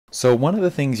So one of the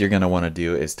things you're going to want to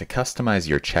do is to customize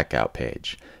your checkout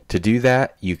page. To do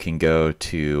that, you can go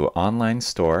to Online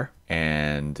Store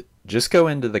and just go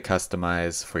into the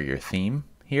Customize for your theme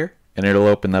here, and it'll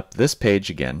open up this page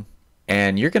again.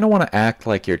 And you're going to want to act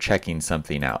like you're checking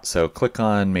something out. So click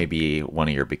on maybe one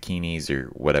of your bikinis or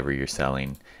whatever you're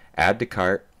selling, add to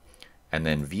cart, and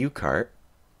then view cart.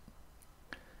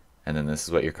 And then this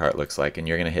is what your cart looks like, and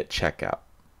you're going to hit checkout.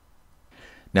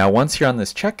 Now once you're on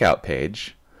this checkout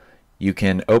page, you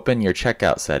can open your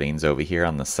checkout settings over here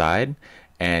on the side,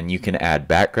 and you can add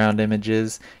background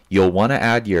images. You'll want to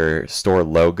add your store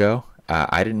logo.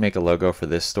 I didn't make a logo for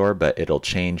this store, but it'll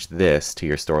change this to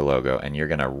your store logo, and you're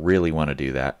going to really want to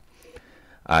do that.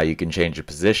 You can change the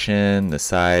position, the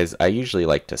size. I usually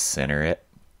like to center it.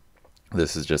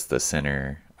 This is just the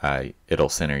center. It'll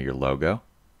center your logo.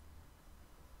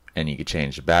 And you can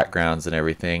change the backgrounds and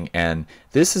everything. And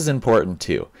this is important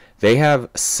too. They have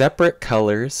separate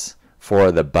colors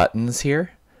for the buttons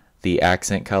here, the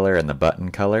accent color and the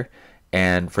button color.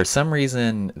 And for some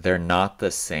reason, they're not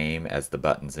the same as the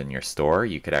buttons in your store.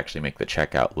 You could actually make the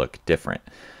checkout look different.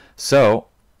 So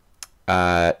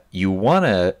you want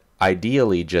to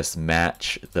ideally just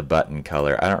match the button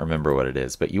color. I don't remember what it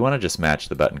is, but you want to just match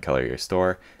the button color of your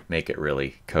store, make it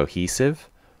really cohesive.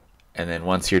 And then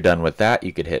once you're done with that,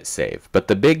 you could hit save. But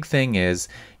the big thing is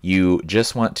you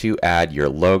just want to add your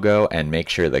logo and make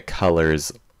sure the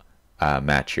colors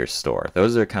match your store.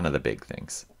 Those are kind of the big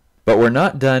things. But we're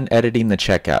not done editing the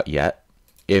checkout yet.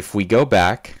 If we go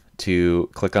back to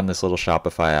click on this little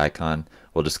Shopify icon,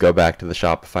 we'll just go back to the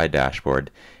Shopify dashboard.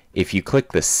 If you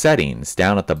click the settings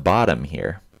down at the bottom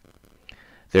here,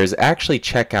 there's actually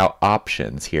checkout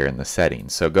options here in the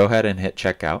settings. So go ahead and hit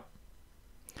checkout.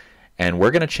 And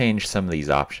we're going to change some of these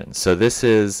options. So this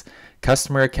is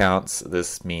customer accounts.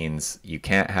 This means you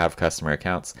can't have customer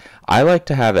accounts. I like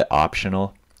to have it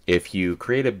optional. If you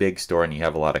create a big store and you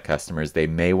have a lot of customers, they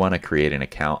may want to create an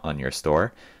account on your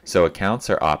store. So accounts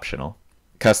are optional.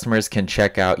 Customers can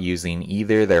check out using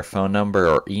either their phone number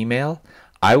or email.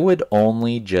 I would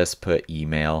only just put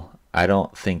email. I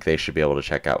don't think they should be able to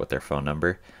check out with their phone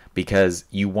number, because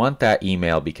you want that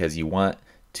email because you want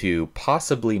to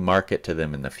possibly market to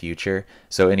them in the future.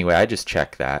 So anyway, I just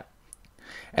check that.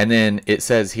 And then it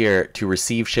says here, to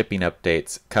receive shipping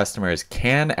updates, customers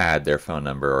can add their phone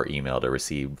number or email to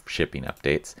receive shipping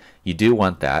updates. You do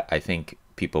want that. I think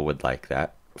people would like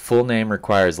that. Full name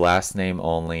requires last name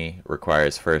only,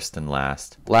 requires first and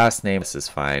last. Last name, this is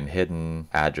fine. Hidden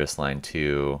address line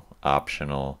 2,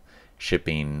 optional.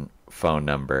 Shipping phone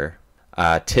number.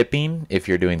 Tipping, if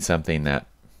you're doing something that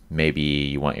maybe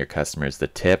you want your customers to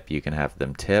tip, you can have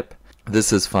them tip.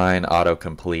 This is fine.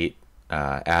 Autocomplete,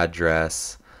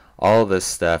 address. All this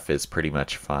stuff is pretty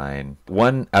much fine.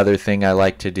 One other thing I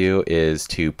like to do is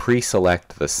to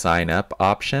pre-select the sign up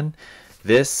option.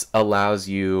 This allows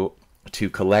you to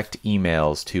collect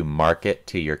emails to market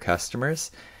to your customers.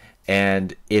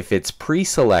 And if it's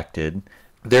pre-selected,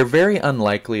 they're very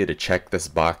unlikely to check this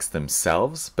box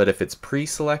themselves. But if it's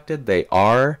pre-selected, they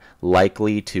are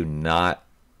likely to not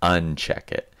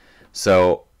uncheck it.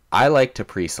 So I like to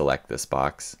pre-select this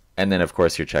box. And then of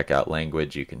course your checkout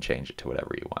language, you can change it to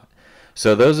whatever you want.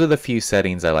 So those are the few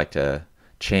settings I like to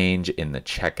change in the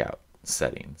checkout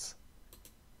settings.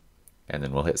 And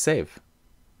then we'll hit save.